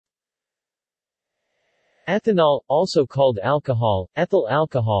Ethanol, also called alcohol, ethyl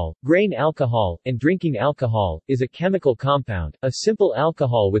alcohol, grain alcohol, and drinking alcohol, is a chemical compound, a simple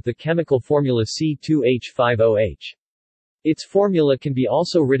alcohol with the chemical formula C2H5OH. Its formula can be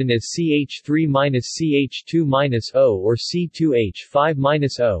also written as CH3-CH2-O or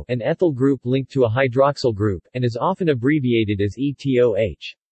C2H5-O, an ethyl group linked to a hydroxyl group, and is often abbreviated as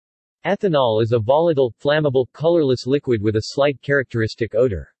ETOH. Ethanol is a volatile, flammable, colorless liquid with a slight characteristic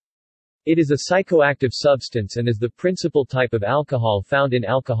odor. It is a psychoactive substance and is the principal type of alcohol found in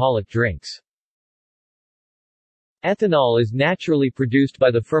alcoholic drinks. Ethanol is naturally produced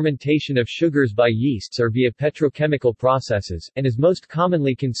by the fermentation of sugars by yeasts or via petrochemical processes, and is most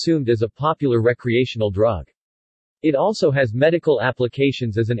commonly consumed as a popular recreational drug. It also has medical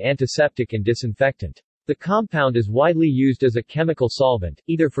applications as an antiseptic and disinfectant. The compound is widely used as a chemical solvent,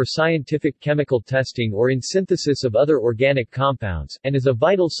 either for scientific chemical testing or in synthesis of other organic compounds, and is a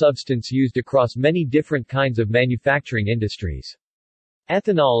vital substance used across many different kinds of manufacturing industries.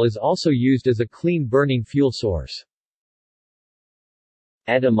 Ethanol is also used as a clean-burning fuel source.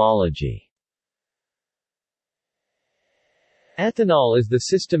 Etymology. Ethanol is the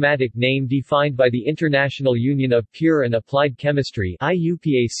systematic name defined by the International Union of Pure and Applied Chemistry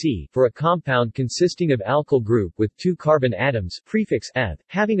 (IUPAC) for a compound consisting of alkyl group with two carbon atoms prefix eth,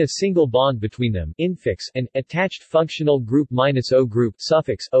 having a single bond between them infix, and attached functional group -O group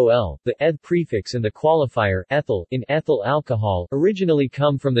suffix ol. The eth prefix and the qualifier ethyl in ethyl alcohol originally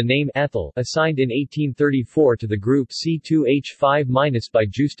come from the name ethyl, assigned in 1834 to the group C2H5- by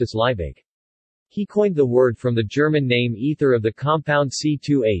Justus Liebig. He coined the word from the German name ether of the compound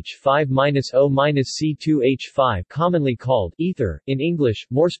C2H5-O-C2H5, commonly called ether, in English,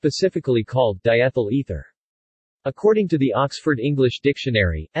 more specifically called diethyl ether. According to the Oxford English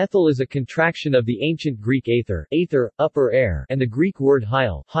Dictionary, ethyl is a contraction of the ancient Greek aether, upper air, and the Greek word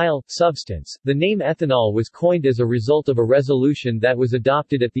hyle, substance. The name ethanol was coined as a result of a resolution that was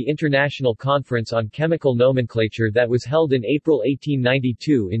adopted at the International Conference on Chemical Nomenclature that was held in April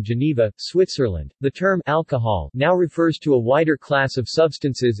 1892 in Geneva, Switzerland. The term alcohol now refers to a wider class of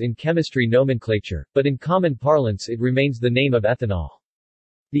substances in chemistry nomenclature, but in common parlance it remains the name of ethanol.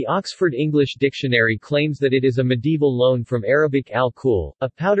 The Oxford English Dictionary claims that it is a medieval loan from Arabic al-kul, a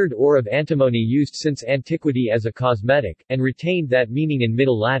powdered ore of antimony used since antiquity as a cosmetic, and retained that meaning in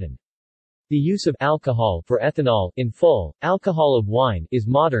Middle Latin. The use of alcohol for ethanol, in full, alcohol of wine, is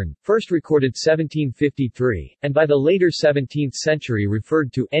modern, first recorded 1753, and by the later 17th century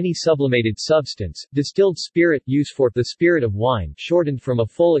referred to any sublimated substance, distilled spirit, use for the spirit of wine, shortened from a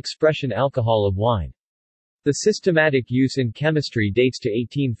full expression alcohol of wine. The systematic use in chemistry dates to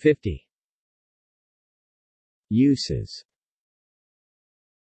 1850. Uses.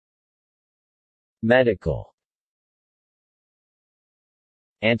 Medical.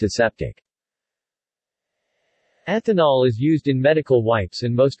 Antiseptic. Ethanol is used in medical wipes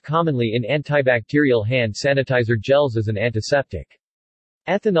and most commonly in antibacterial hand sanitizer gels as an antiseptic.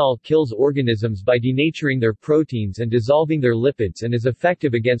 Ethanol kills organisms by denaturing their proteins and dissolving their lipids and is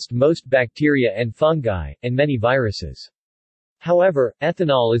effective against most bacteria and fungi, and many viruses. However,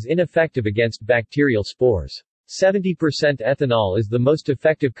 ethanol is ineffective against bacterial spores. 70% ethanol is the most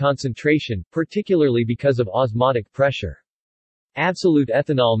effective concentration, particularly because of osmotic pressure. Absolute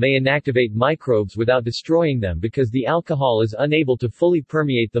ethanol may inactivate microbes without destroying them because the alcohol is unable to fully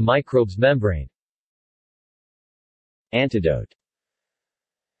permeate the microbe's membrane. Antidote.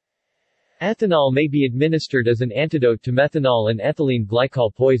 Ethanol may be administered as an antidote to methanol and ethylene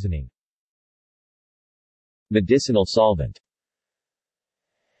glycol poisoning. Medicinal solvent.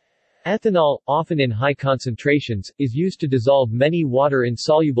 Ethanol, often in high concentrations, is used to dissolve many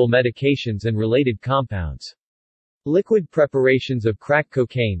water-insoluble medications and related compounds. Liquid preparations of crack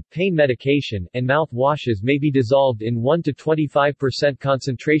cocaine, pain medication, and mouth-washes may be dissolved in 1 to 25%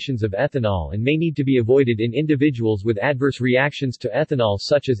 concentrations of ethanol and may need to be avoided in individuals with adverse reactions to ethanol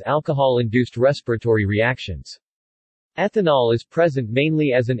such as alcohol-induced respiratory reactions. Ethanol is present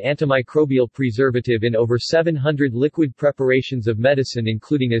mainly as an antimicrobial preservative in over 700 liquid preparations of medicine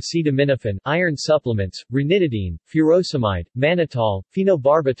including acetaminophen, iron supplements, ranitidine, furosemide, mannitol,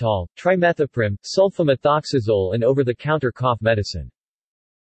 phenobarbital, trimethoprim, sulfamethoxazole and over-the-counter cough medicine.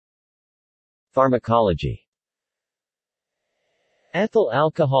 Pharmacology. Ethyl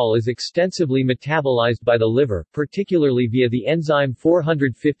alcohol is extensively metabolized by the liver, particularly via the enzyme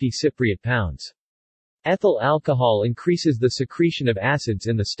 450 cypriot pounds. Ethyl alcohol increases the secretion of acids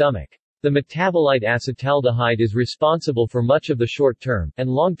in the stomach. The metabolite acetaldehyde is responsible for much of the short-term, and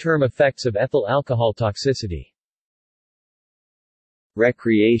long-term effects of ethyl alcohol toxicity.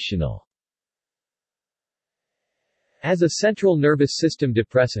 Recreational. As a central nervous system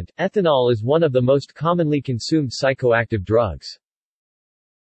depressant, ethanol is one of the most commonly consumed psychoactive drugs.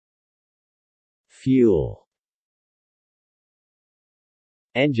 Fuel.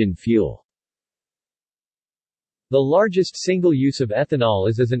 Engine fuel. The largest single use of ethanol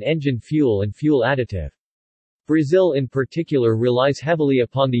is as an engine fuel and fuel additive. Brazil in particular relies heavily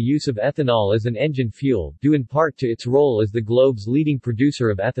upon the use of ethanol as an engine fuel, due in part to its role as the globe's leading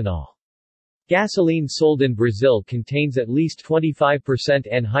producer of ethanol. Gasoline sold in Brazil contains at least 25%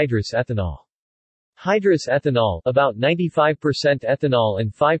 anhydrous ethanol. Hydrous ethanol, about 95% ethanol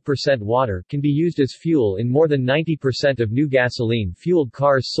and 5% water, can be used as fuel in more than 90% of new gasoline-fueled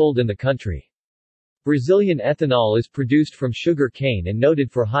cars sold in the country. Brazilian ethanol is produced from sugar cane and noted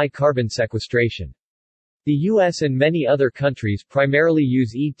for high carbon sequestration. The U.S. and many other countries primarily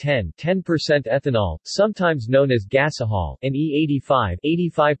use E10 10% ethanol, sometimes known as gasohol, and E85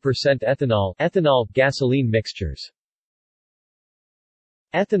 85% ethanol gasoline mixtures.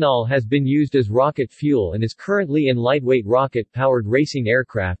 Ethanol has been used as rocket fuel and is currently in lightweight rocket-powered racing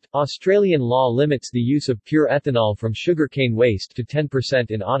aircraft. Australian law limits the use of pure ethanol from sugarcane waste to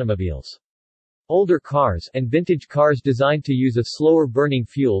 10% in automobiles. Older cars, and vintage cars designed to use a slower-burning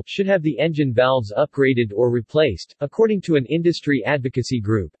fuel, should have the engine valves upgraded or replaced. According to an industry advocacy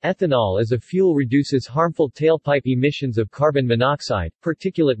group, ethanol as a fuel reduces harmful tailpipe emissions of carbon monoxide,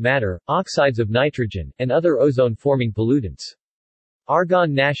 particulate matter, oxides of nitrogen, and other ozone-forming pollutants.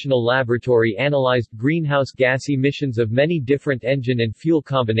 Argonne National Laboratory analyzed greenhouse gas emissions of many different engine and fuel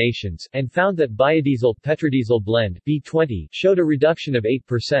combinations, and found that biodiesel-petrodiesel blend B20 showed a reduction of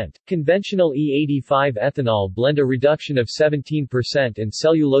 8%, conventional E85 ethanol blend a reduction of 17% and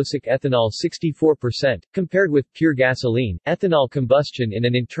cellulosic ethanol 64%, compared with pure gasoline. Ethanol combustion in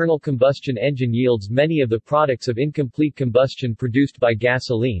an internal combustion engine yields many of the products of incomplete combustion produced by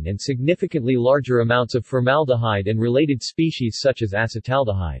gasoline and significantly larger amounts of formaldehyde and related species such as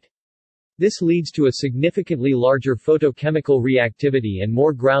acetaldehyde. This leads to a significantly larger photochemical reactivity and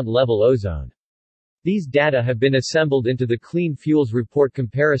more ground-level ozone. These data have been assembled into the Clean Fuels Report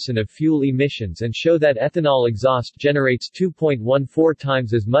comparison of fuel emissions and show that ethanol exhaust generates 2.14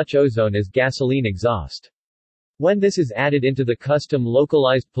 times as much ozone as gasoline exhaust. When this is added into the Custom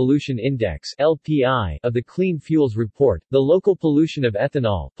Localized Pollution Index (LPI) of the Clean Fuels Report, the local pollution of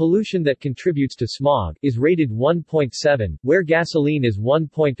ethanol, pollution that contributes to smog, is rated 1.7, where gasoline is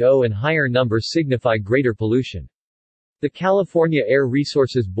 1.0 and higher numbers signify greater pollution. The California Air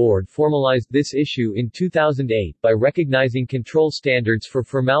Resources Board formalized this issue in 2008 by recognizing control standards for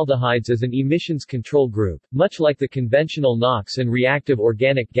formaldehydes as an emissions control group. Much like the conventional NOx and reactive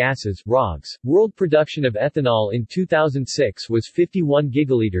organic gases (ROGs), world production of ethanol in 2006 was 51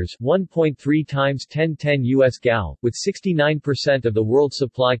 gigaliters, 1.3 times 1010 US gal, with 69% of the world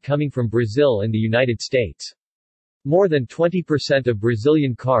supply coming from Brazil and the United States. More than 20% of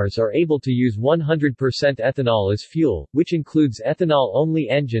Brazilian cars are able to use 100% ethanol as fuel, which includes ethanol-only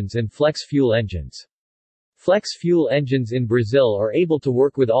engines and flex-fuel engines. Flex-fuel engines in Brazil are able to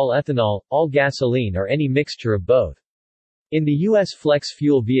work with all ethanol, all gasoline or any mixture of both. In the U.S.,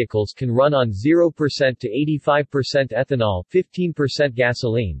 flex-fuel vehicles can run on 0% to 85% ethanol, 15%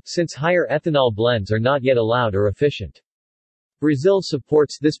 gasoline, since higher ethanol blends are not yet allowed or efficient. Brazil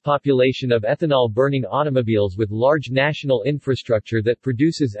supports this population of ethanol-burning automobiles with large national infrastructure that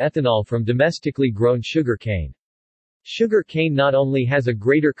produces ethanol from domestically grown sugar cane. Sugar cane not only has a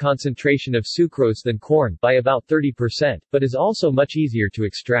greater concentration of sucrose than corn, by about 30%, but is also much easier to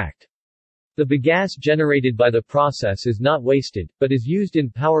extract. The bagasse generated by the process is not wasted, but is used in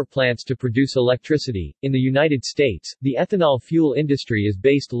power plants to produce electricity. In the United States, the ethanol fuel industry is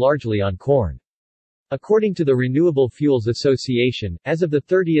based largely on corn. According to the Renewable Fuels Association, as of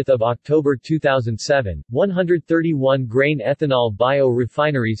 30 October 2007, 131 grain ethanol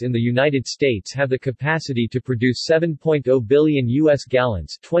biorefineries in the United States have the capacity to produce 7.0 billion U.S.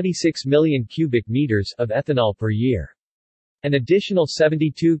 gallons 26 million cubic meters of ethanol per year. An additional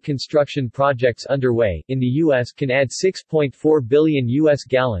 72 construction projects underway in the U.S. can add 6.4 billion U.S.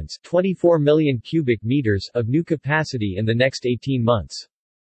 gallons 24 million cubic meters of new capacity in the next 18 months.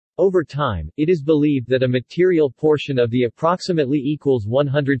 Over time, it is believed that a material portion of the approximately equals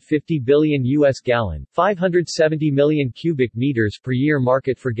 150 billion U.S. gallon, 570 million cubic meters per year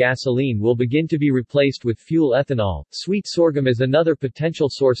market for gasoline will begin to be replaced with fuel ethanol. Sweet sorghum is another potential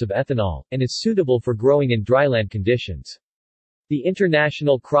source of ethanol, and is suitable for growing in dryland conditions. The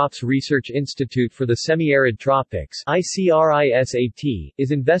International Crops Research Institute for the Semi-Arid Tropics (ICRISAT)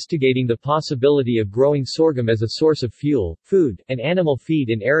 is investigating the possibility of growing sorghum as a source of fuel, food, and animal feed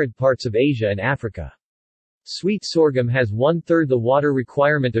in arid parts of Asia and Africa. Sweet sorghum has one-third the water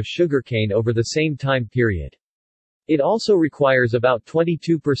requirement of sugarcane over the same time period. It also requires about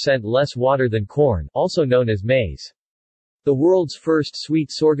 22% less water than corn, also known as maize. The world's first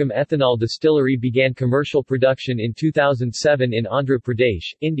sweet sorghum ethanol distillery began commercial production in 2007 in Andhra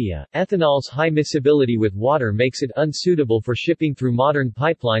Pradesh, India. Ethanol's high miscibility with water makes it unsuitable for shipping through modern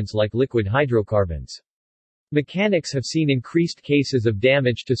pipelines like liquid hydrocarbons. Mechanics have seen increased cases of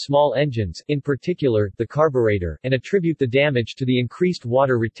damage to small engines, in particular, the carburetor, and attribute the damage to the increased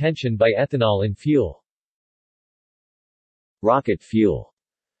water retention by ethanol in fuel. Rocket fuel.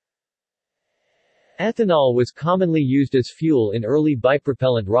 Ethanol was commonly used as fuel in early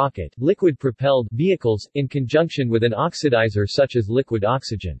bipropellant rocket, liquid-propelled vehicles, in conjunction with an oxidizer such as liquid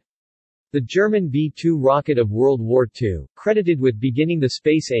oxygen. The German V-2 rocket of World War II, credited with beginning the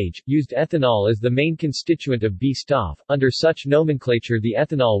space age, used ethanol as the main constituent of B-stuff. Under such nomenclature, the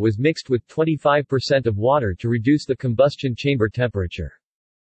ethanol was mixed with 25% of water to reduce the combustion chamber temperature.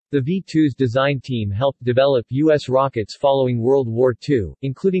 The V-2's design team helped develop U.S. rockets following World War II,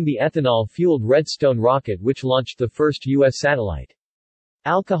 including the ethanol-fueled Redstone rocket which launched the first U.S. satellite.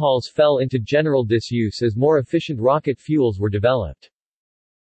 Alcohols fell into general disuse as more efficient rocket fuels were developed.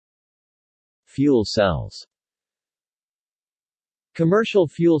 Fuel cells. Commercial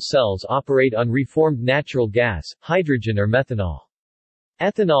fuel cells operate on reformed natural gas, hydrogen or methanol.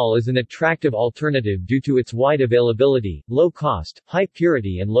 Ethanol is an attractive alternative due to its wide availability, low cost, high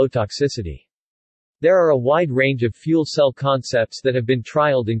purity and low toxicity. There are a wide range of fuel cell concepts that have been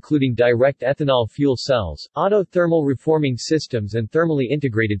trialed including direct ethanol fuel cells, autothermal reforming systems and thermally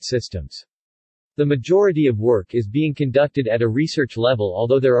integrated systems. The majority of work is being conducted at a research level,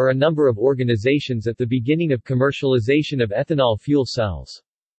 although there are a number of organizations at the beginning of commercialization of ethanol fuel cells.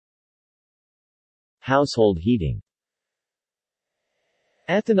 Household heating.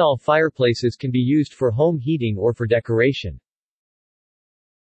 Ethanol fireplaces can be used for home heating or for decoration.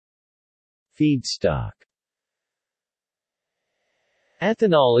 Feedstock.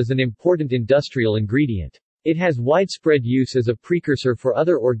 Ethanol is an important industrial ingredient. It has widespread use as a precursor for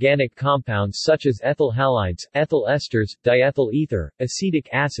other organic compounds such as ethyl halides, ethyl esters, diethyl ether, acetic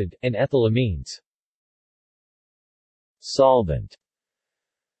acid, and ethylamines. Solvent.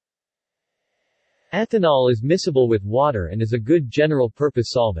 Ethanol is miscible with water and is a good general-purpose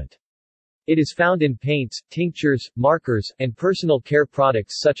solvent. It is found in paints, tinctures, markers, and personal care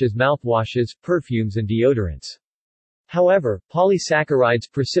products such as mouthwashes, perfumes and deodorants. However,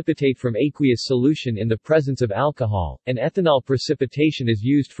 polysaccharides precipitate from aqueous solution in the presence of alcohol, and ethanol precipitation is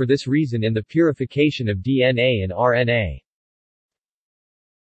used for this reason in the purification of DNA and RNA.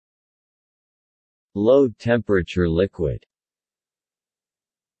 Low-temperature liquid.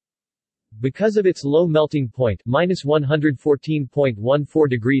 Because of its low melting point (-114.14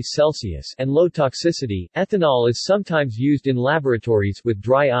 degrees Celsius) and low toxicity, ethanol is sometimes used in laboratories with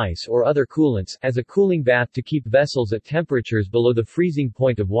dry ice or other coolants as a cooling bath to keep vessels at temperatures below the freezing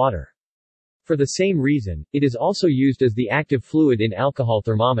point of water. For the same reason, it is also used as the active fluid in alcohol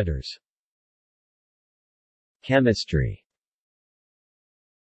thermometers. Chemistry.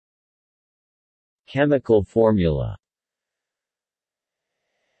 Chemical formula.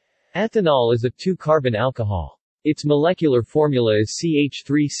 Ethanol is a 2-carbon alcohol. Its molecular formula is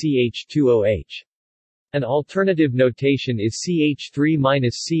CH3CH2OH. An alternative notation is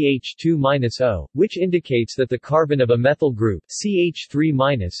CH3-CH2-O, which indicates that the carbon of a methyl group,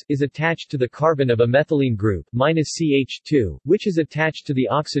 CH3-, is attached to the carbon of a methylene group, -CH2, which is attached to the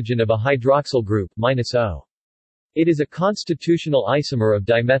oxygen of a hydroxyl group, -O. It is a constitutional isomer of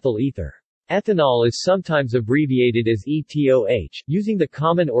dimethyl ether. Ethanol is sometimes abbreviated as ETOH, using the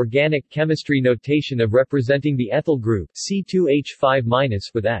common organic chemistry notation of representing the ethyl group,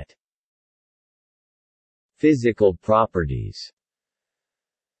 C2H5- with Et. Physical properties.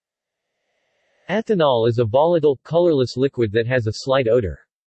 Ethanol is a volatile, colorless liquid that has a slight odor.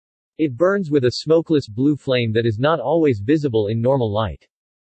 It burns with a smokeless blue flame that is not always visible in normal light.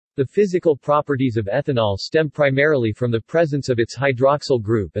 The physical properties of ethanol stem primarily from the presence of its hydroxyl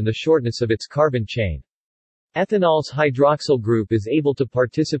group and the shortness of its carbon chain. Ethanol's hydroxyl group is able to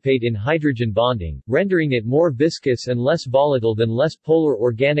participate in hydrogen bonding, rendering it more viscous and less volatile than less polar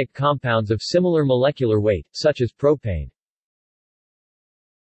organic compounds of similar molecular weight, such as propane.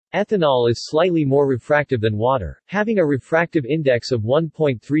 Ethanol is slightly more refractive than water, having a refractive index of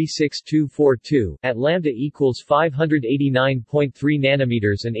 1.36242, at lambda equals 589.3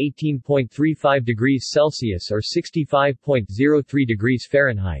 nanometers and 18.35 degrees Celsius or 65.03 degrees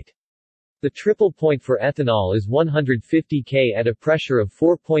Fahrenheit. The triple point for ethanol is 150 K at a pressure of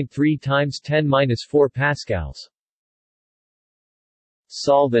 4.3 times 10⁻⁴ pascals.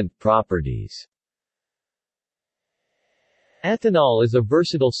 Solvent properties. Ethanol is a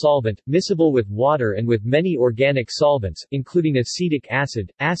versatile solvent, miscible with water and with many organic solvents, including acetic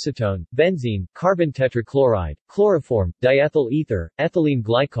acid, acetone, benzene, carbon tetrachloride, chloroform, diethyl ether, ethylene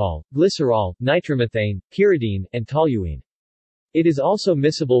glycol, glycerol, nitromethane, pyridine, and toluene. It is also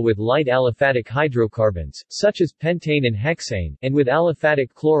miscible with light aliphatic hydrocarbons, such as pentane and hexane, and with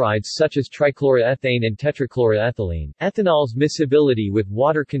aliphatic chlorides such as trichloroethane and tetrachloroethylene. Ethanol's miscibility with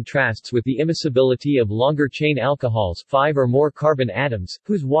water contrasts with the immiscibility of longer-chain alcohols, 5 or more carbon atoms,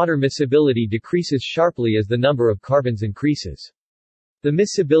 whose water miscibility decreases sharply as the number of carbons increases. The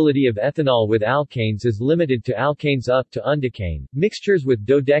miscibility of ethanol with alkanes is limited to alkanes up to undecane. Mixtures with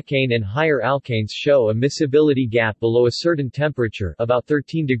dodecane and higher alkanes show a miscibility gap below a certain temperature, about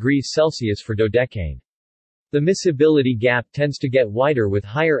 13 degrees Celsius for dodecane. The miscibility gap tends to get wider with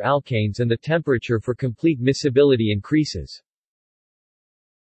higher alkanes and the temperature for complete miscibility increases.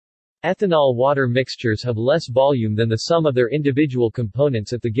 Ethanol-water mixtures have less volume than the sum of their individual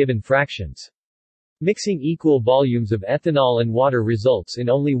components at the given fractions. Mixing equal volumes of ethanol and water results in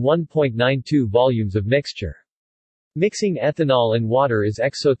only 1.92 volumes of mixture. Mixing ethanol and water is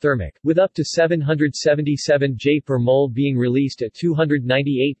exothermic, with up to 777 J per mole being released at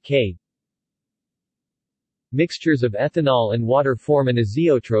 298 K. Mixtures of ethanol and water form an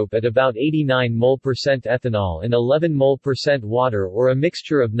azeotrope at about 89 mol% ethanol and 11 mol% water, or a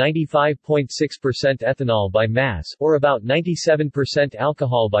mixture of 95.6% ethanol by mass, or about 97%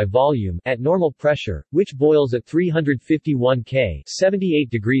 alcohol by volume, at normal pressure, which boils at 351 K, 78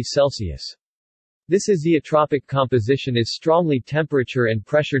 degrees Celsius. This azeotropic composition is strongly temperature and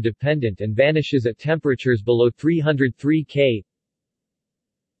pressure dependent and vanishes at temperatures below 303 K.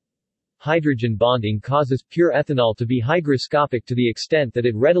 Hydrogen bonding causes pure ethanol to be hygroscopic to the extent that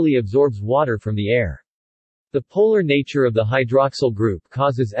it readily absorbs water from the air. The polar nature of the hydroxyl group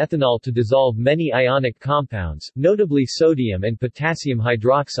causes ethanol to dissolve many ionic compounds, notably sodium and potassium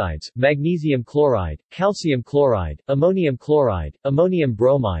hydroxides, magnesium chloride, calcium chloride, ammonium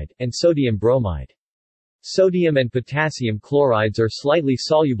bromide, and sodium bromide. Sodium and potassium chlorides are slightly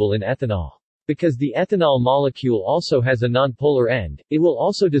soluble in ethanol. Because the ethanol molecule also has a nonpolar end, it will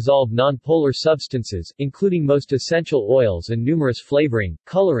also dissolve nonpolar substances, including most essential oils and numerous flavoring,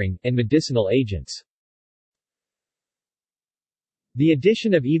 coloring, and medicinal agents. The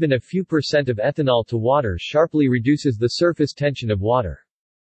addition of even a few percent of ethanol to water sharply reduces the surface tension of water.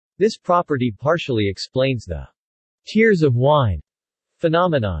 This property partially explains the tears of wine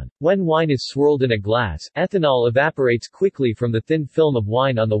phenomenon. When wine is swirled in a glass, ethanol evaporates quickly from the thin film of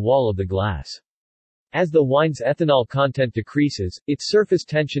wine on the wall of the glass. As the wine's ethanol content decreases, its surface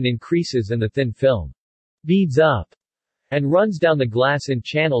tension increases and the thin film beads up and runs down the glass in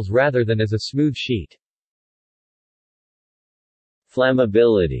channels rather than as a smooth sheet.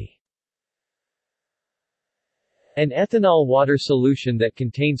 Flammability. An ethanol water solution that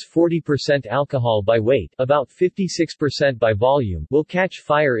contains 40% alcohol by weight, about 56% by volume, will catch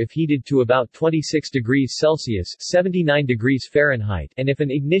fire if heated to about 26 degrees Celsius (79 degrees Fahrenheit) and if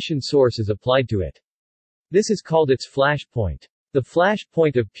an ignition source is applied to it. This is called its flash point. The flash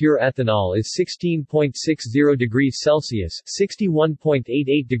point of pure ethanol is 16.60 degrees Celsius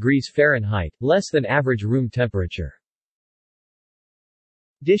 (61.88 degrees Fahrenheit), less than average room temperature.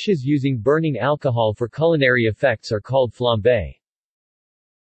 Dishes using burning alcohol for culinary effects are called flambé.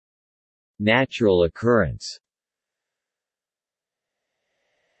 Natural occurrence.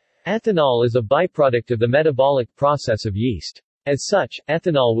 Ethanol is a byproduct of the metabolic process of yeast. As such,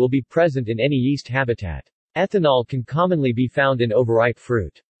 ethanol will be present in any yeast habitat. Ethanol can commonly be found in overripe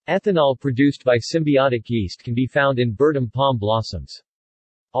fruit. Ethanol produced by symbiotic yeast can be found in burdock palm blossoms.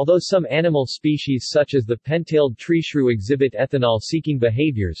 Although some animal species such as the pen-tailed tree shrew exhibit ethanol-seeking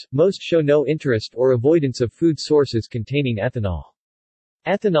behaviors, most show no interest or avoidance of food sources containing ethanol.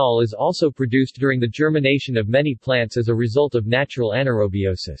 Ethanol is also produced during the germination of many plants as a result of natural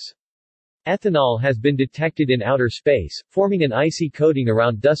anaerobiosis. Ethanol has been detected in outer space, forming an icy coating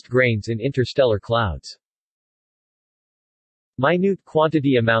around dust grains in interstellar clouds. Minute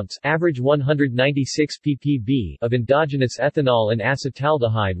quantity amounts, average 196 ppb, of endogenous ethanol and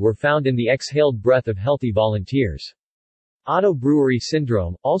acetaldehyde were found in the exhaled breath of healthy volunteers. Auto-brewery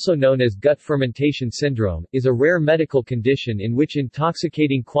syndrome, also known as gut fermentation syndrome, is a rare medical condition in which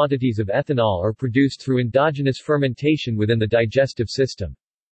intoxicating quantities of ethanol are produced through endogenous fermentation within the digestive system.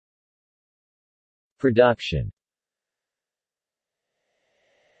 Production.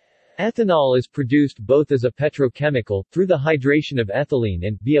 Ethanol is produced both as a petrochemical, through the hydration of ethylene,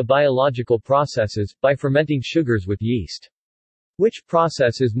 and, via biological processes, by fermenting sugars with yeast. Which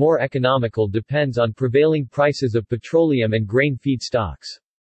process is more economical depends on prevailing prices of petroleum and grain feedstocks.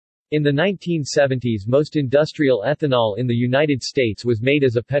 In the 1970s, most industrial ethanol in the United States was made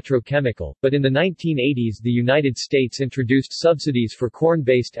as a petrochemical, but in the 1980s the United States introduced subsidies for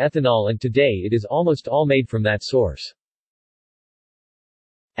corn-based ethanol and today it is almost all made from that source.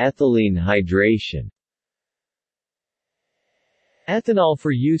 Ethylene hydration. Ethanol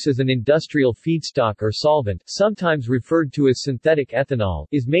for use as an industrial feedstock or solvent, sometimes referred to as synthetic ethanol,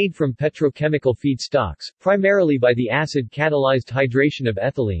 is made from petrochemical feedstocks, primarily by the acid-catalyzed hydration of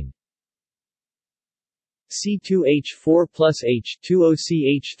ethylene. C2H4 plus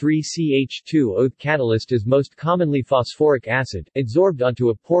H2OCH3CH2O. The catalyst is most commonly phosphoric acid, adsorbed onto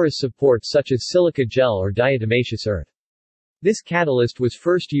a porous support such as silica gel or diatomaceous earth. This catalyst was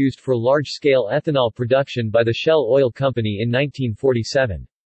first used for large-scale ethanol production by the Shell Oil Company in 1947.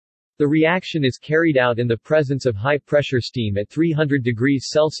 The reaction is carried out in the presence of high-pressure steam at 300 degrees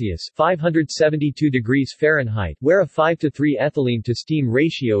Celsius (572 degrees Fahrenheit), where a 5:3 ethylene-to-steam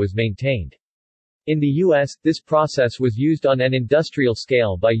ratio is maintained. In the U.S., this process was used on an industrial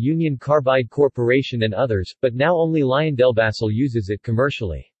scale by Union Carbide Corporation and others, but now only LyondellBasell uses it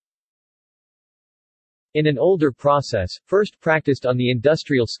commercially. In an older process, first practiced on the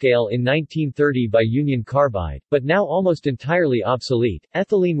industrial scale in 1930 by Union Carbide, but now almost entirely obsolete,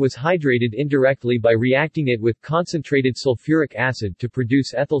 ethylene was hydrated indirectly by reacting it with concentrated sulfuric acid to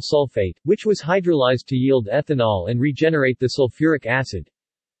produce ethyl sulfate, which was hydrolyzed to yield ethanol and regenerate the sulfuric acid.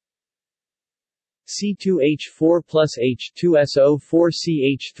 C2H4 plus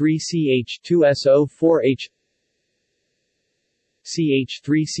H2SO4CH3CH2SO4H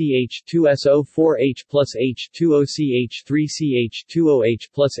CH3CH2SO4H plus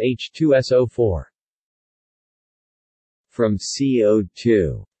H2OCH3CH2OH plus H2SO4. From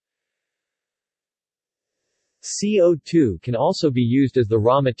CO2. CO2 can also be used as the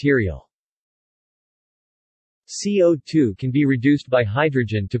raw material. CO2 can be reduced by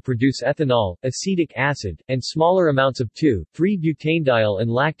hydrogen to produce ethanol, acetic acid, and smaller amounts of 2,3-butanediol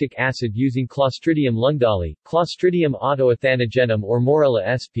and lactic acid using Clostridium lungdali, Clostridium autoethanogenum or Morella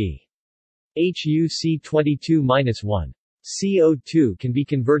sp. HUC22-1. CO2 can be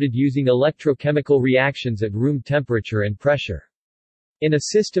converted using electrochemical reactions at room temperature and pressure. In a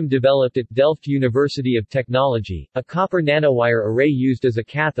system developed at Delft University of Technology, a copper nanowire array used as a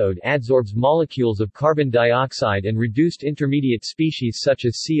cathode adsorbs molecules of carbon dioxide and reduced intermediate species such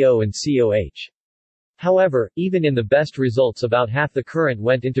as CO and COH. However, even in the best results, about half the current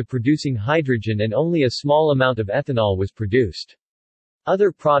went into producing hydrogen and only a small amount of ethanol was produced.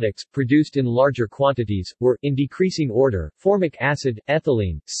 Other products, produced in larger quantities, were, in decreasing order, formic acid,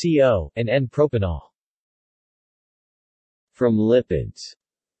 ethylene, CO, and N-propanol. From lipids.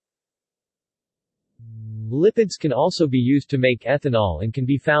 Lipids can also be used to make ethanol and can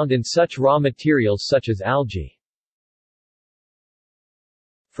be found in such raw materials such as algae.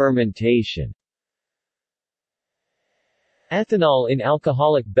 Fermentation. Ethanol in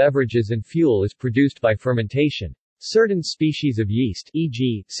alcoholic beverages and fuel is produced by fermentation. Certain species of yeast,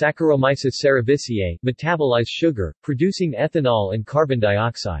 e.g., Saccharomyces cerevisiae, metabolize sugar, producing ethanol and carbon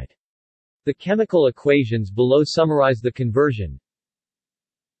dioxide. The chemical equations below summarize the conversion.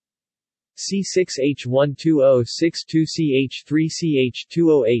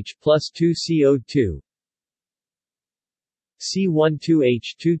 C6H12O62CH3CH2OH plus 2CO2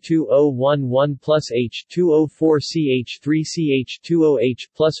 C12H22011 plus H2O4CH3CH2OH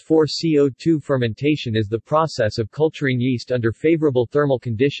plus 4CO2. Fermentation is the process of culturing yeast under favorable thermal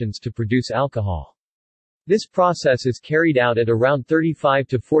conditions to produce alcohol. This process is carried out at around 35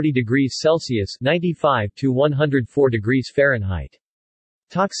 to 40 degrees Celsius 95 to 104 degrees Fahrenheit.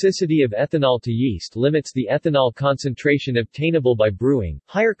 Toxicity of ethanol to yeast limits the ethanol concentration obtainable by brewing.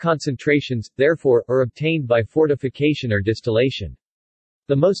 Higher concentrations, therefore, are obtained by fortification or distillation.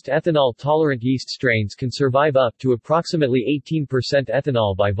 The most ethanol-tolerant yeast strains can survive up to approximately 18%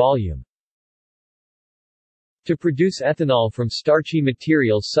 ethanol by volume. To produce ethanol from starchy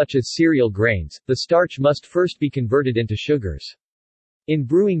materials such as cereal grains, the starch must first be converted into sugars. In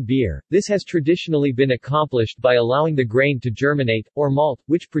brewing beer, this has traditionally been accomplished by allowing the grain to germinate, or malt,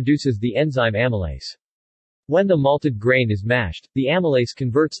 which produces the enzyme amylase. When the malted grain is mashed, the amylase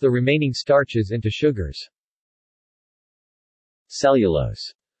converts the remaining starches into sugars.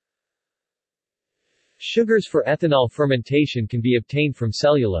 Cellulose. Sugars for ethanol fermentation can be obtained from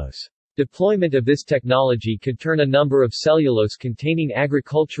cellulose. Deployment of this technology could turn a number of cellulose-containing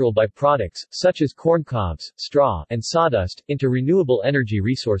agricultural byproducts, such as corn cobs, straw, and sawdust, into renewable energy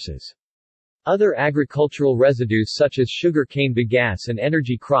resources. Other agricultural residues such as sugar cane bagasse and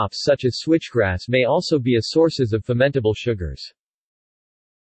energy crops such as switchgrass may also be a sources of fermentable sugars.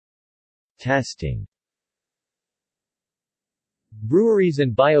 Testing. Breweries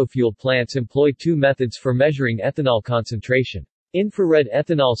and biofuel plants employ two methods for measuring ethanol concentration. Infrared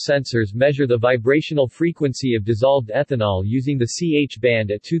ethanol sensors measure the vibrational frequency of dissolved ethanol using the CH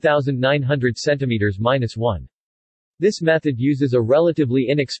band at 2,900 cm-1. This method uses a relatively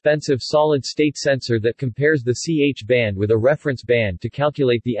inexpensive solid-state sensor that compares the CH band with a reference band to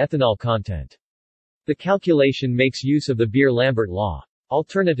calculate the ethanol content. The calculation makes use of the Beer-Lambert law.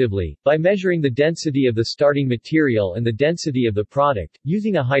 Alternatively, by measuring the density of the starting material and the density of the product,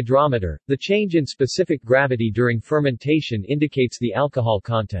 using a hydrometer, the change in specific gravity during fermentation indicates the alcohol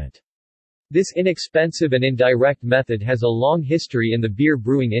content. This inexpensive and indirect method has a long history in the beer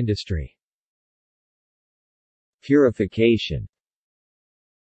brewing industry. Purification.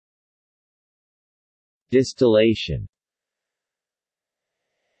 Distillation.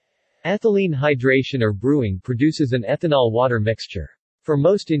 Ethylene hydration or brewing produces an ethanol-water mixture. For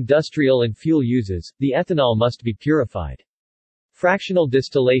most industrial and fuel uses, the ethanol must be purified. Fractional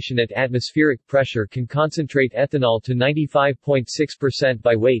distillation at atmospheric pressure can concentrate ethanol to 95.6%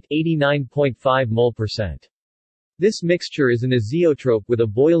 by weight, 89.5 mol%. This mixture is an azeotrope with a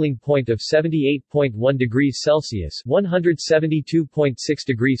boiling point of 78.1 degrees Celsius (172.6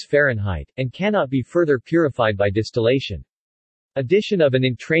 degrees Fahrenheit), and cannot be further purified by distillation. Addition of an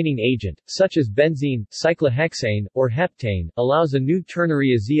entraining agent, such as benzene, cyclohexane, or heptane, allows a new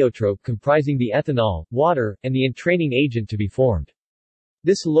ternary azeotrope comprising the ethanol, water, and the entraining agent to be formed.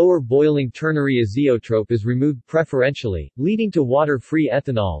 This lower boiling ternary azeotrope is removed preferentially, leading to water-free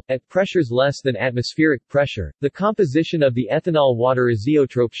ethanol. At pressures less than atmospheric pressure, the composition of the ethanol-water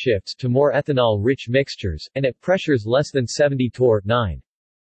azeotrope shifts to more ethanol-rich mixtures, and at pressures less than 70 torr. 9.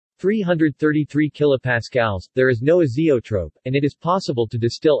 333 kilopascals, there is no azeotrope, and it is possible to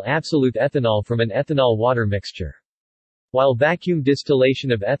distill absolute ethanol from an ethanol-water mixture. While vacuum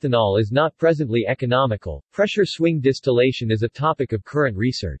distillation of ethanol is not presently economical, pressure swing distillation is a topic of current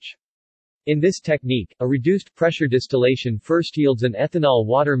research. In this technique, a reduced pressure distillation first yields an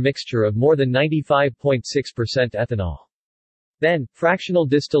ethanol-water mixture of more than 95.6% ethanol. Then, fractional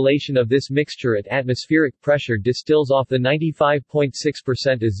distillation of this mixture at atmospheric pressure distills off the 95.6%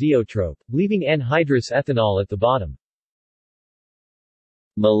 azeotrope, leaving anhydrous ethanol at the bottom.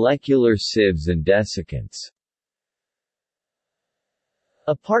 Molecular sieves and desiccants.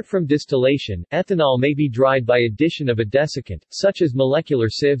 Apart from distillation, ethanol may be dried by addition of a desiccant, such as molecular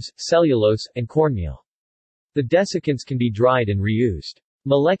sieves, cellulose, and cornmeal. The desiccants can be dried and reused.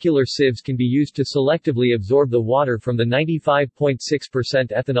 Molecular sieves can be used to selectively absorb the water from the 95.6%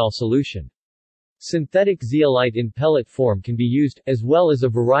 ethanol solution. Synthetic zeolite in pellet form can be used, as well as a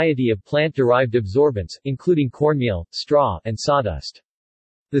variety of plant-derived absorbents, including cornmeal, straw, and sawdust.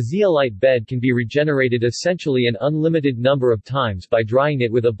 The zeolite bed can be regenerated essentially an unlimited number of times by drying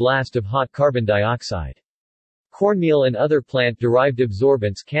it with a blast of hot carbon dioxide. Cornmeal and other plant-derived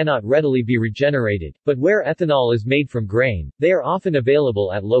absorbents cannot readily be regenerated, but where ethanol is made from grain, they are often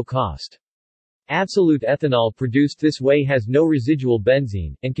available at low cost. Absolute ethanol produced this way has no residual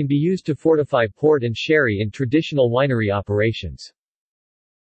benzene, and can be used to fortify port and sherry in traditional winery operations.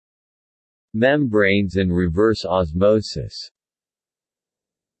 Membranes and reverse osmosis.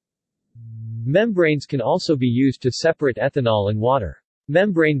 Membranes can also be used to separate ethanol and water.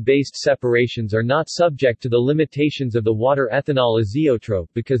 Membrane-based separations are not subject to the limitations of the water-ethanol azeotrope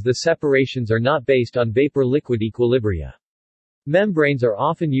because the separations are not based on vapor-liquid equilibria. Membranes are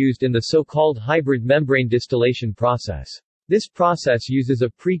often used in the so-called hybrid membrane distillation process. This process uses a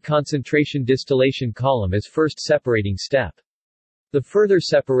pre-concentration distillation column as first separating step. The further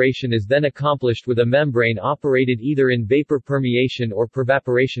separation is then accomplished with a membrane operated either in vapor permeation or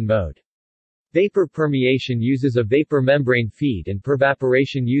pervaporation mode. Vapor permeation uses a vapor membrane feed and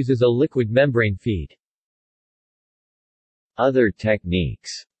pervaporation uses a liquid membrane feed. Other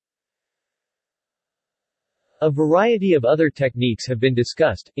techniques. A variety of other techniques have been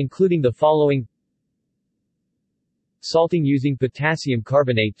discussed, including the following: salting using potassium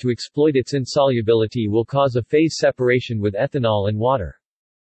carbonate to exploit its insolubility will cause a phase separation with ethanol and water.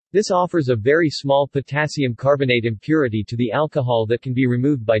 This offers a very small potassium carbonate impurity to the alcohol that can be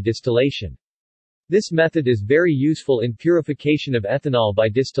removed by distillation. This method is very useful in purification of ethanol by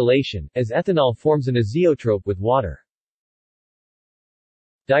distillation, as ethanol forms an azeotrope with water.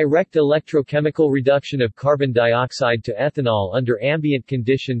 Direct electrochemical reduction of carbon dioxide to ethanol under ambient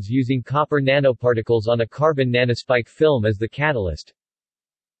conditions using copper nanoparticles on a carbon nanospike film as the catalyst.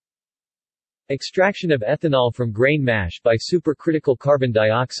 Extraction of ethanol from grain mash by supercritical carbon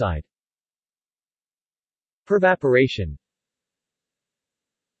dioxide. Pervaporation.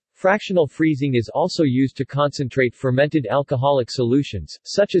 Fractional freezing is also used to concentrate fermented alcoholic solutions,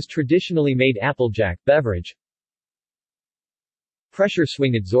 such as traditionally made Applejack beverage. Pressure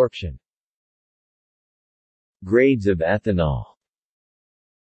swing adsorption. Grades of ethanol.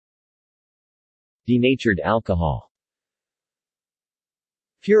 Denatured alcohol.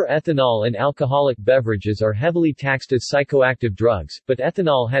 Pure ethanol and alcoholic beverages are heavily taxed as psychoactive drugs, but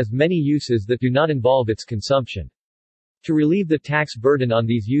ethanol has many uses that do not involve its consumption. To relieve the tax burden on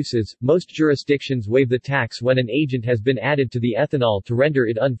these uses, most jurisdictions waive the tax when an agent has been added to the ethanol to render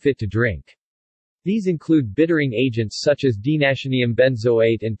it unfit to drink. These include bittering agents such as denaceinium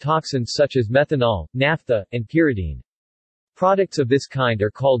benzoate and toxins such as methanol, naphtha, and pyridine. Products of this kind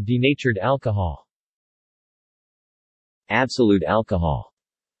are called denatured alcohol. Absolute alcohol.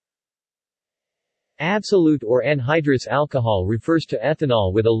 Absolute or anhydrous alcohol refers to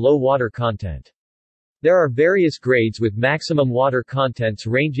ethanol with a low water content. There are various grades with maximum water contents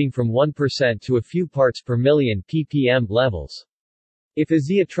ranging from 1% to a few parts per million ppm levels. If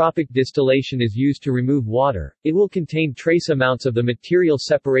azeotropic distillation is used to remove water, it will contain trace amounts of the material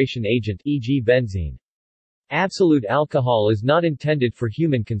separation agent, e.g. benzene. Absolute alcohol is not intended for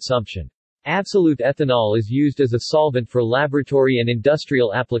human consumption. Absolute ethanol is used as a solvent for laboratory and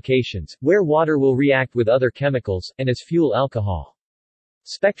industrial applications, where water will react with other chemicals, and as fuel alcohol.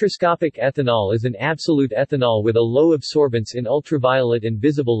 Spectroscopic ethanol is an absolute ethanol with a low absorbance in ultraviolet and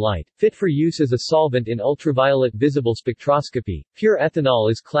visible light, fit for use as a solvent in ultraviolet visible spectroscopy. Pure ethanol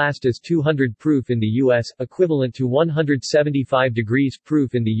is classed as 200 proof in the US, equivalent to 175 degrees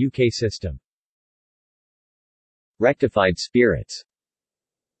proof in the UK system. Rectified spirits.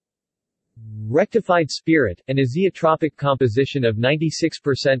 Rectified spirit, an azeotropic composition of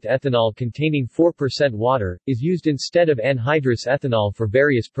 96% ethanol containing 4% water, is used instead of anhydrous ethanol for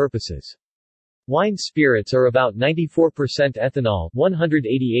various purposes. Wine spirits are about 94% ethanol,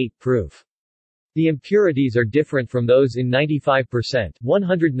 188 proof. The impurities are different from those in 95%,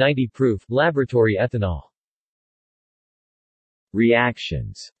 190 proof, laboratory ethanol.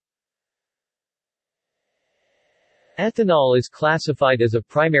 Reactions. Ethanol is classified as a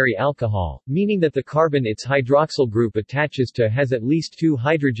primary alcohol, meaning that the carbon its hydroxyl group attaches to has at least 2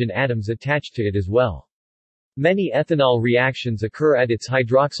 hydrogen atoms attached to it as well. Many ethanol reactions occur at its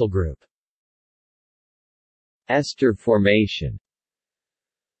hydroxyl group. Ester formation.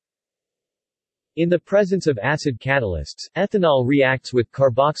 In the presence of acid catalysts, ethanol reacts with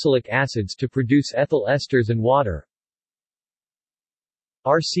carboxylic acids to produce ethyl esters and water.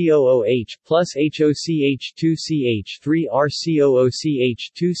 RCOOH plus HOCH2CH3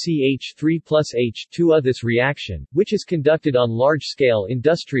 RCOOCH2CH3 plus H2O. This reaction, which is conducted on large scale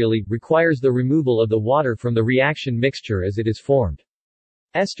industrially, requires the removal of the water from the reaction mixture as it is formed.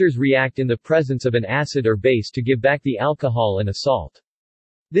 Esters react in the presence of an acid or base to give back the alcohol and a salt.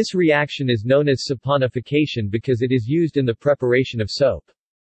 This reaction is known as saponification because it is used in the preparation of soap.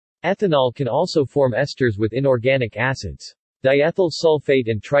 Ethanol can also form esters with inorganic acids. Diethyl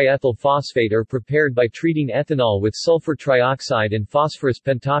sulfate and triethyl phosphate are prepared by treating ethanol with sulfur trioxide and phosphorus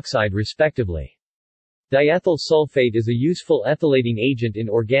pentoxide respectively. Diethyl sulfate is a useful ethylating agent in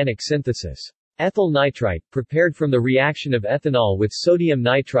organic synthesis. Ethyl nitrite, prepared from the reaction of ethanol with sodium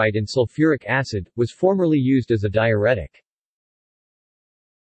nitrite and sulfuric acid, was formerly used as a diuretic.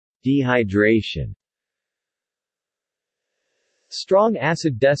 Dehydration. Strong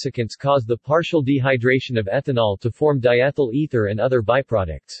acid desiccants cause the partial dehydration of ethanol to form diethyl ether and other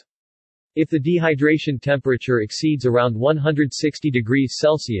byproducts. If the dehydration temperature exceeds around 160 degrees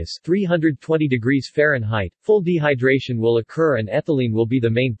Celsius (320 degrees Fahrenheit), full dehydration will occur and ethylene will be the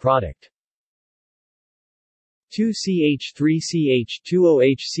main product.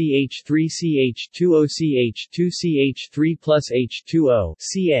 2CH3CH2OHCH3CH2OCH2CH3 plus H2O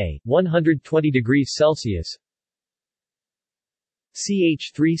Ca, 120 degrees Celsius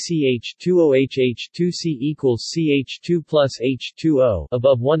CH3CH2OHH2C equals CH2 plus H2O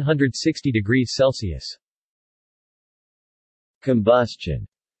above 160 degrees Celsius. Combustion.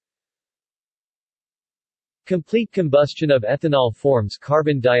 Complete combustion of ethanol forms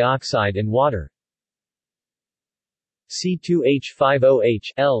carbon dioxide and water.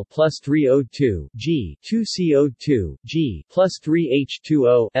 C2H5OH L plus 3O2 G 2CO2 G plus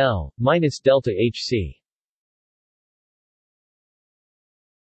 3H2O L minus delta HC.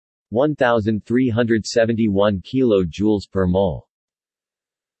 1,371 kilojoules per mole.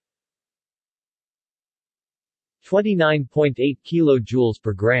 29.8 kilojoules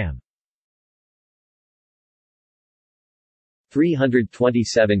per gram.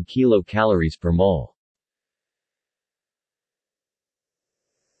 327 kilocalories per mole.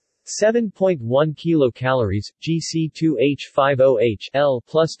 7.1 kilocalories, GC2H5OH L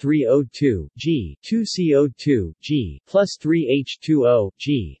plus 3O2 G 2CO2 G plus 3H2O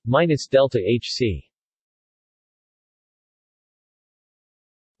G minus delta HC.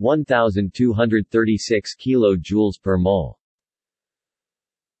 1236 kilojoules per mole.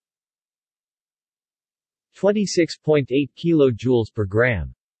 26.8 kilojoules per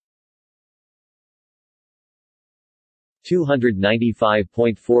gram.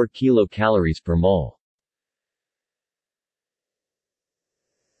 295.4 kilocalories per mole.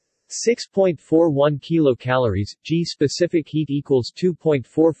 6.41 kilocalories, G specific heat equals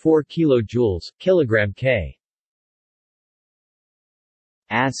 2.44 kilojoules, kilogram K.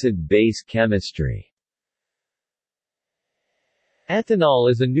 Acid-base chemistry. Ethanol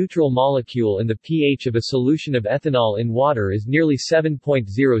is a neutral molecule and the pH of a solution of ethanol in water is nearly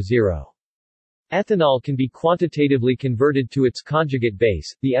 7.00. Ethanol can be quantitatively converted to its conjugate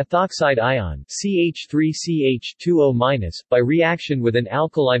base, the ethoxide ion CH3CH2O-, by reaction with an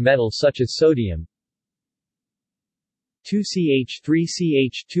alkali metal such as sodium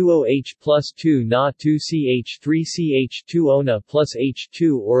 2CH3CH2OH plus 2 Na 2CH3CH2O Na plus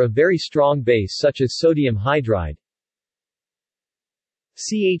H2 or a very strong base such as sodium hydride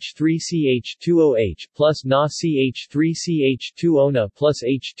CH3CH2OH plus Na CH3CH2O Na plus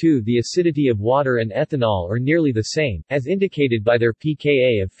H2. The acidity of water and ethanol are nearly the same, as indicated by their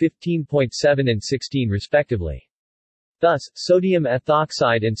pKa of 15.7 and 16 respectively. Thus, sodium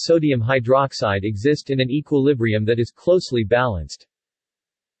ethoxide and sodium hydroxide exist in an equilibrium that is closely balanced.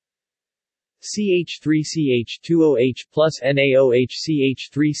 CH3CH2OH plus NaOH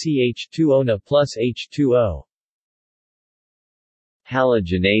CH3CH2O Na plus H2O.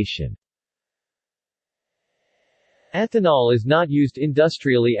 Halogenation. Ethanol is not used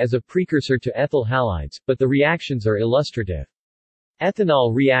industrially as a precursor to ethyl halides, but the reactions are illustrative.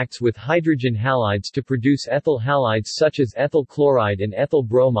 Ethanol reacts with hydrogen halides to produce ethyl halides such as ethyl chloride and ethyl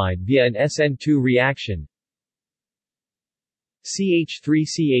bromide via an SN2 reaction.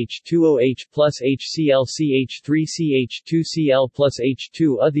 CH3CH2OH plus HCl CH3CH2Cl plus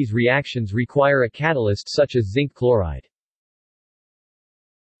H2. These reactions require a catalyst such as zinc chloride.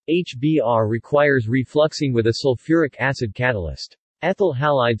 HBr requires refluxing with a sulfuric acid catalyst. Ethyl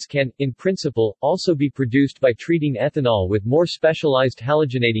halides can, in principle, also be produced by treating ethanol with more specialized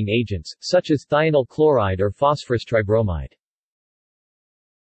halogenating agents, such as thionyl chloride or phosphorus tribromide.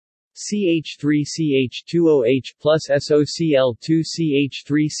 CH3CH2OH plus SOCl2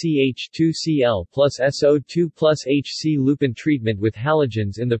 CH3CH2Cl plus SO2 plus HC lupin treatment with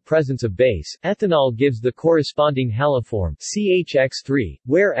halogens in the presence of base. Ethanol gives the corresponding haloform CHX3,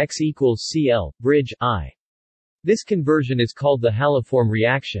 where X equals Cl, bridge, I. This conversion is called the haloform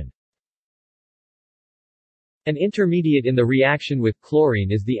reaction. An intermediate in the reaction with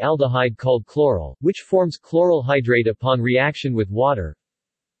chlorine is the aldehyde called chloral, which forms chloral hydrate upon reaction with water.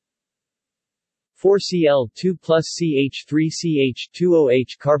 4Cl2 plus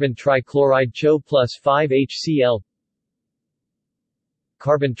CH3CH2OH carbon trichloride CHO plus 5HCl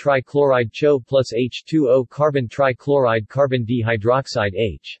carbon trichloride CHO plus H2O carbon trichloride carbon dihydroxide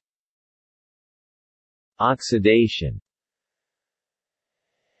H. Oxidation.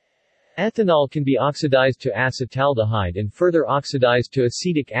 Ethanol can be oxidized to acetaldehyde and further oxidized to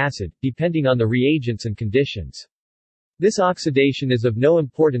acetic acid, depending on the reagents and conditions. This oxidation is of no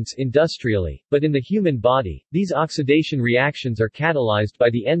importance industrially, but in the human body, these oxidation reactions are catalyzed by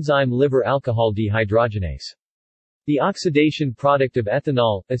the enzyme liver alcohol dehydrogenase. The oxidation product of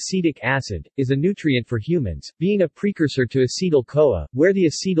ethanol, acetic acid, is a nutrient for humans, being a precursor to acetyl-CoA, where the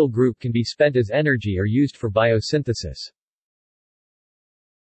acetyl group can be spent as energy or used for biosynthesis.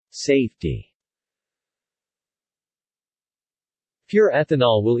 Safety. Pure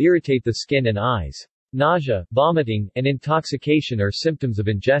ethanol will irritate the skin and eyes. Nausea, vomiting, and intoxication are symptoms of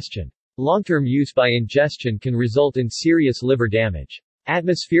ingestion. Long-term use by ingestion can result in serious liver damage.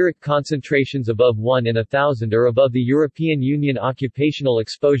 Atmospheric concentrations above 1 in 1,000 are above the European Union occupational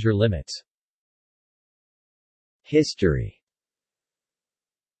exposure limits. History.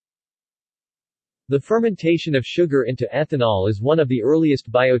 The fermentation of sugar into ethanol is one of the earliest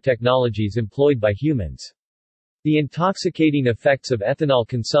biotechnologies employed by humans. The intoxicating effects of ethanol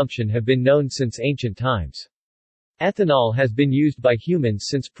consumption have been known since ancient times. Ethanol has been used by humans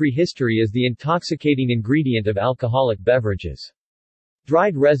since prehistory as the intoxicating ingredient of alcoholic beverages.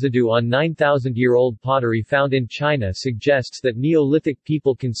 Dried residue on 9,000-year-old pottery found in China suggests that Neolithic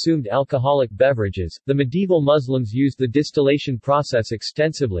people consumed alcoholic beverages. The medieval Muslims used the distillation process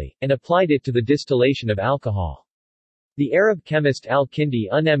extensively, and applied it to the distillation of alcohol. The Arab chemist al-Kindi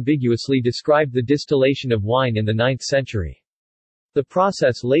unambiguously described the distillation of wine in the 9th century. The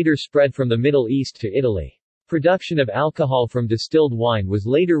process later spread from the Middle East to Italy. Production of alcohol from distilled wine was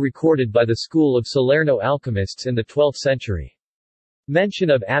later recorded by the school of Salerno alchemists in the 12th century. Mention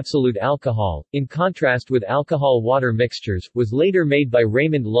of absolute alcohol, in contrast with alcohol-water mixtures, was later made by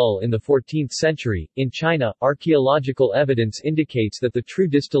Raymond Lull in the 14th century. In China, archaeological evidence indicates that the true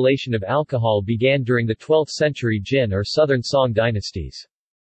distillation of alcohol began during the 12th century Jin or Southern Song dynasties.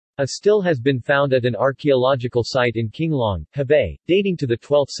 A still has been found at an archaeological site in Qinglong, Hebei, dating to the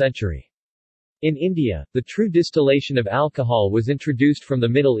 12th century. In India, the true distillation of alcohol was introduced from the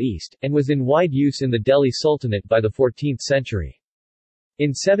Middle East, and was in wide use in the Delhi Sultanate by the 14th century.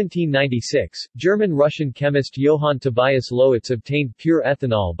 In 1796, German-Russian chemist Johann Tobias Loewitz obtained pure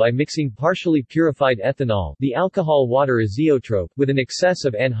ethanol by mixing partially purified ethanol, the alcohol-water azeotrope, with an excess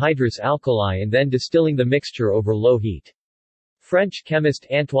of anhydrous alkali and then distilling the mixture over low heat. French chemist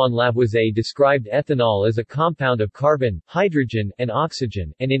Antoine Lavoisier described ethanol as a compound of carbon, hydrogen, and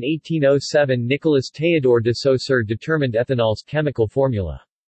oxygen, and in 1807 Nicolas Théodore de Saussure determined ethanol's chemical formula.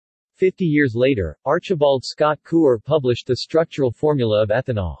 50 years later, Archibald Scott Couper published the structural formula of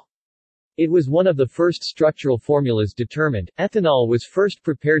ethanol. It was one of the first structural formulas determined. Ethanol was first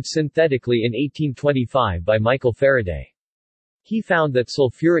prepared synthetically in 1825 by Michael Faraday. He found that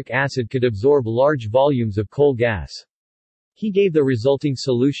sulfuric acid could absorb large volumes of coal gas. He gave the resulting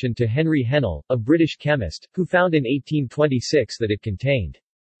solution to Henry Hennell, a British chemist, who found in 1826 that it contained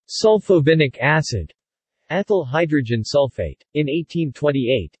sulfovinic acid, ethyl hydrogen sulfate. In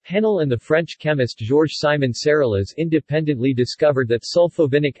 1828, Hennell and the French chemist Georges-Simon Serrelaz independently discovered that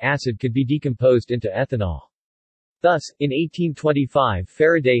sulfovinic acid could be decomposed into ethanol. Thus, in 1825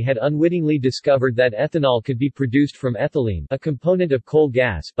 Faraday had unwittingly discovered that ethanol could be produced from ethylene, a component of coal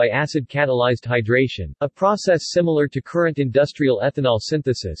gas, by acid-catalyzed hydration, a process similar to current industrial ethanol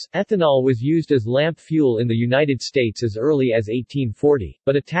synthesis. Ethanol was used as lamp fuel in the United States as early as 1840,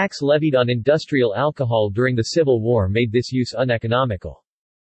 but a tax levied on industrial alcohol during the Civil War made this use uneconomical.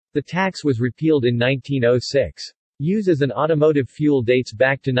 The tax was repealed in 1906. Use as an automotive fuel dates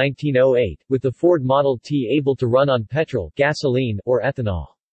back to 1908, with the Ford Model T able to run on petrol, gasoline, or ethanol.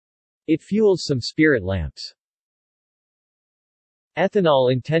 It fuels some spirit lamps.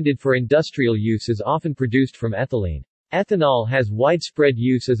 Ethanol intended for industrial use is often produced from ethylene. Ethanol has widespread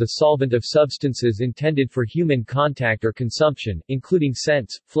use as a solvent of substances intended for human contact or consumption, including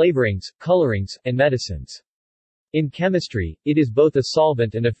scents, flavorings, colorings, and medicines. In chemistry, it is both a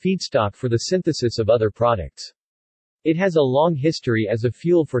solvent and a feedstock for the synthesis of other products. It has a long history as a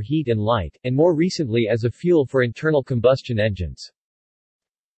fuel for heat and light, and more recently as a fuel for internal combustion engines.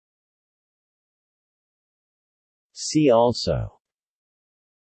 See also.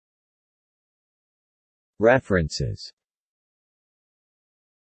 References.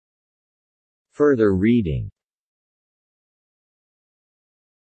 Further reading.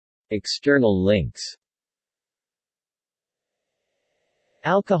 External links.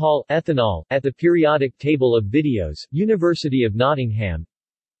 Alcohol, ethanol, at the periodic table of videos, University of Nottingham.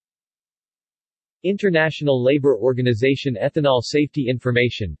 International Labour Organization Ethanol Safety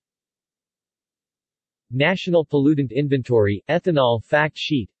Information. National Pollutant Inventory, Ethanol Fact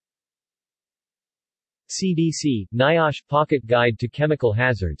Sheet. CDC, NIOSH Pocket Guide to Chemical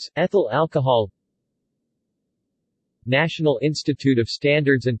Hazards, Ethyl Alcohol. National Institute of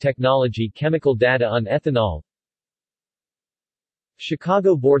Standards and Technology Chemical Data on Ethanol.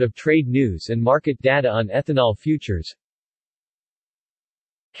 Chicago Board of Trade News and Market Data on Ethanol Futures.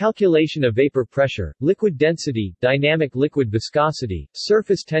 Calculation of vapor pressure, liquid density, dynamic liquid viscosity,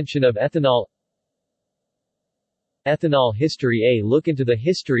 surface tension of ethanol. Ethanol history. A look into the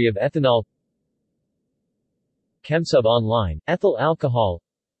history of ethanol. ChemSub Online, ethyl alcohol.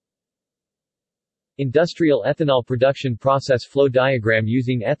 Industrial ethanol production process flow diagram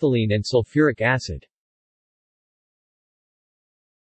using ethylene and sulfuric acid.